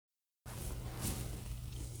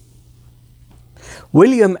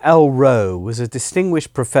William L. Rowe was a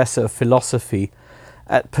distinguished professor of philosophy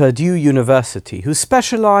at Purdue University who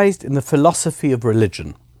specialized in the philosophy of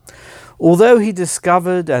religion. Although he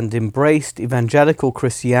discovered and embraced evangelical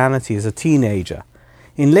Christianity as a teenager,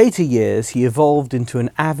 in later years he evolved into an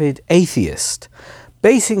avid atheist,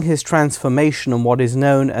 basing his transformation on what is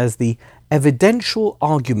known as the evidential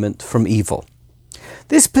argument from evil.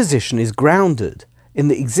 This position is grounded in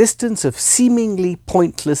the existence of seemingly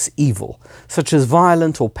pointless evil, such as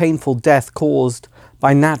violent or painful death caused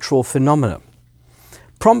by natural phenomena,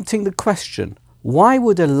 prompting the question, why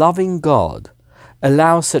would a loving God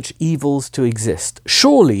allow such evils to exist?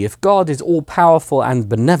 Surely, if God is all-powerful and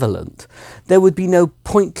benevolent, there would be no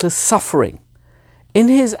pointless suffering. In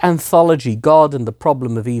his anthology, God and the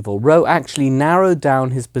Problem of Evil, Rowe actually narrowed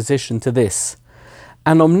down his position to this: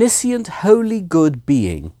 an omniscient, holy, good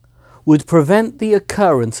being would prevent the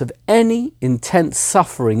occurrence of any intense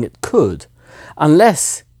suffering it could,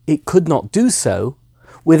 unless it could not do so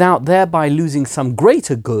without thereby losing some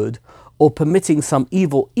greater good or permitting some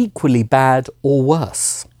evil equally bad or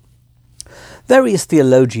worse. Various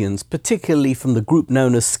theologians, particularly from the group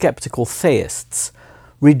known as skeptical theists,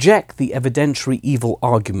 reject the evidentiary evil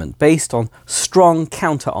argument based on strong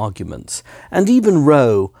counter-arguments, and even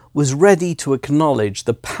Rowe was ready to acknowledge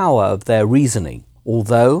the power of their reasoning,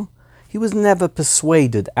 although he was never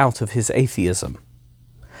persuaded out of his atheism.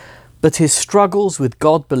 But his struggles with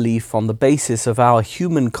God belief on the basis of our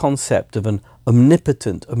human concept of an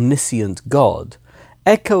omnipotent, omniscient God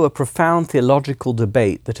echo a profound theological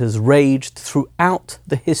debate that has raged throughout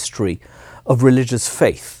the history of religious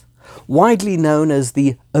faith, widely known as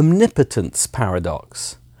the omnipotence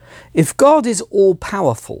paradox. If God is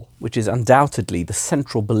all-powerful, which is undoubtedly the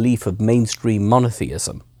central belief of mainstream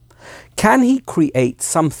monotheism, can he create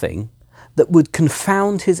something that would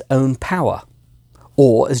confound his own power?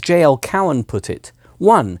 Or, as J.L. Cowan put it,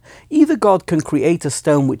 1. Either God can create a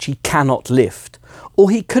stone which he cannot lift, or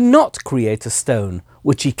he cannot create a stone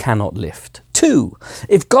which he cannot lift. 2.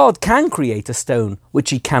 If God can create a stone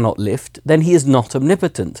which he cannot lift, then he is not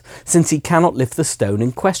omnipotent, since he cannot lift the stone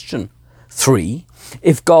in question. 3.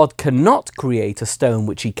 If God cannot create a stone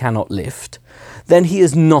which he cannot lift, then he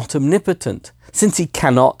is not omnipotent, since he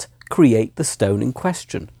cannot create the stone in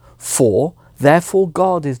question. 4. Therefore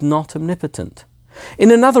God is not omnipotent.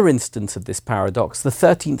 In another instance of this paradox, the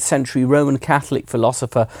 13th century Roman Catholic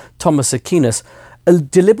philosopher Thomas Aquinas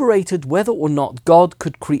deliberated whether or not God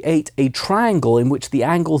could create a triangle in which the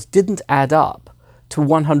angles didn't add up to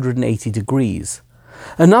 180 degrees.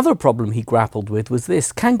 Another problem he grappled with was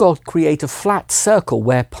this: can God create a flat circle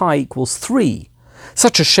where pi equals 3?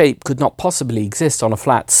 Such a shape could not possibly exist on a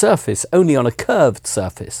flat surface, only on a curved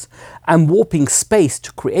surface, and warping space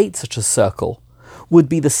to create such a circle would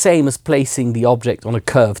be the same as placing the object on a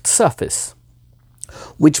curved surface,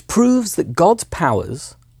 which proves that God's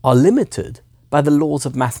powers are limited by the laws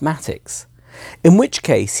of mathematics, in which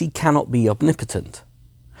case he cannot be omnipotent.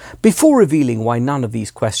 Before revealing why none of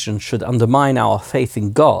these questions should undermine our faith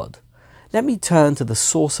in God, let me turn to the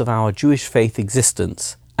source of our Jewish faith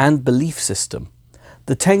existence and belief system,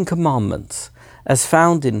 the Ten Commandments, as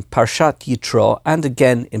found in Parshat Yitro and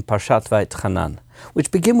again in Parshat Va'etchanan, which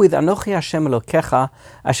begin with Anochi Hashem Elokecha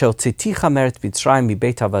asher hotziticha me'eretz Mitzrayim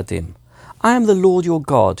mibeit avadim. I am the Lord your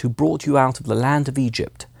God who brought you out of the land of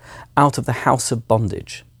Egypt, out of the house of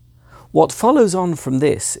bondage. What follows on from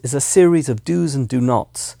this is a series of do's and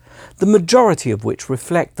do-nots, the majority of which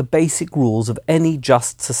reflect the basic rules of any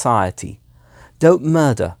just society. Don't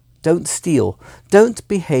murder, don't steal, don't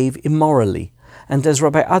behave immorally, and as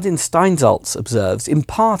Rabbi Adin Steinsaltz observes, in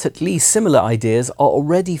part at least similar ideas are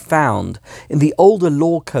already found in the older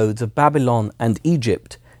law codes of Babylon and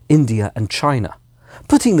Egypt, India and China.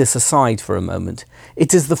 Putting this aside for a moment,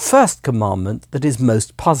 it is the first commandment that is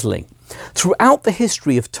most puzzling. Throughout the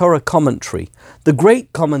history of Torah commentary, the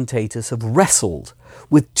great commentators have wrestled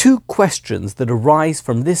with two questions that arise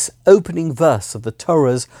from this opening verse of the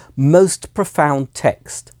Torah's most profound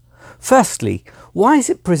text. Firstly, why is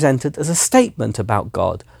it presented as a statement about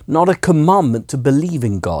God, not a commandment to believe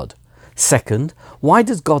in God? Second, why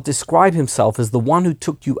does God describe himself as the one who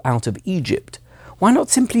took you out of Egypt? Why not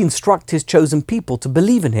simply instruct his chosen people to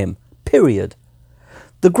believe in him, period?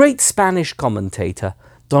 The great Spanish commentator,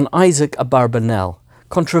 Don Isaac Abarbanel,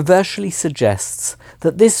 controversially suggests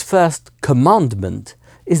that this first commandment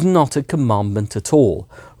is not a commandment at all.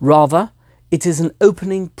 Rather, it is an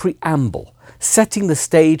opening preamble, setting the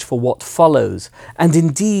stage for what follows, and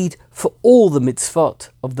indeed for all the mitzvot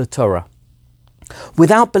of the Torah.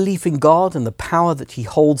 Without belief in God and the power that he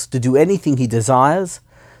holds to do anything he desires,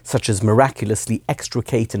 such as miraculously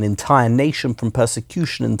extricate an entire nation from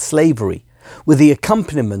persecution and slavery, with the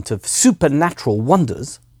accompaniment of supernatural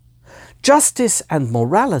wonders, justice and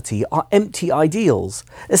morality are empty ideals,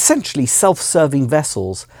 essentially self-serving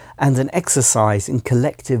vessels and an exercise in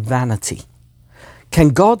collective vanity. Can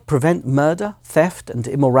God prevent murder, theft and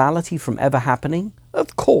immorality from ever happening?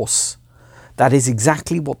 Of course. That is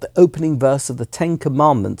exactly what the opening verse of the Ten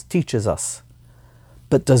Commandments teaches us.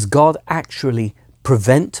 But does God actually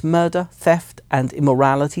prevent murder, theft and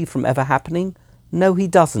immorality from ever happening? No, he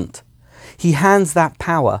doesn't. He hands that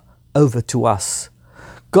power over to us.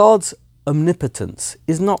 God's omnipotence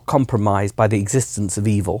is not compromised by the existence of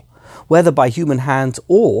evil, whether by human hands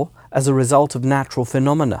or as a result of natural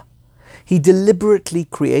phenomena. He deliberately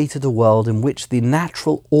created a world in which the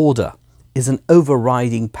natural order is an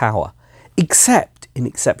overriding power, except in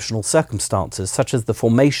exceptional circumstances, such as the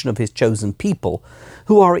formation of his chosen people,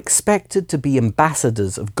 who are expected to be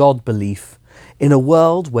ambassadors of God belief in a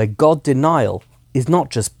world where God denial is not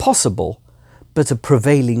just possible, but a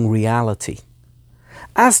prevailing reality.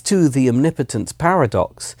 As to the omnipotence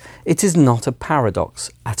paradox, it is not a paradox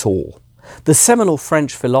at all. The seminal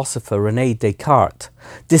French philosopher René Descartes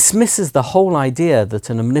dismisses the whole idea that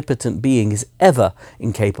an omnipotent being is ever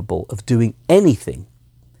incapable of doing anything,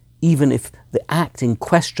 even if the act in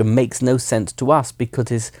question makes no sense to us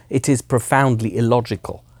because it is profoundly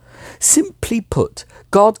illogical. Simply put,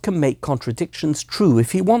 God can make contradictions true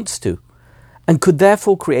if he wants to, and could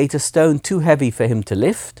therefore create a stone too heavy for him to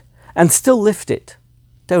lift, and still lift it.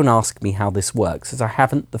 Don't ask me how this works, as I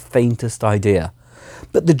haven't the faintest idea.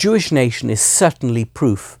 But the Jewish nation is certainly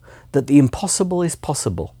proof that the impossible is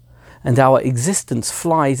possible, and our existence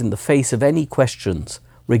flies in the face of any questions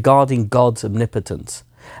regarding God's omnipotence.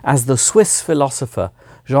 As the Swiss philosopher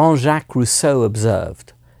Jean-Jacques Rousseau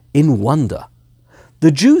observed, in wonder.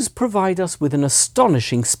 The Jews provide us with an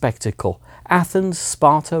astonishing spectacle. Athens,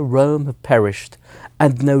 Sparta, Rome have perished,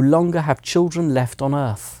 and no longer have children left on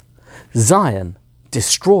earth. Zion,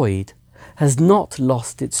 destroyed, has not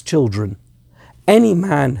lost its children. Any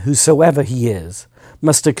man, whosoever he is,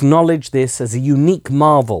 must acknowledge this as a unique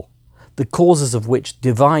marvel, the causes of which,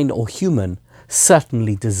 divine or human,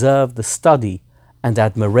 certainly deserve the study and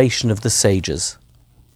admiration of the sages.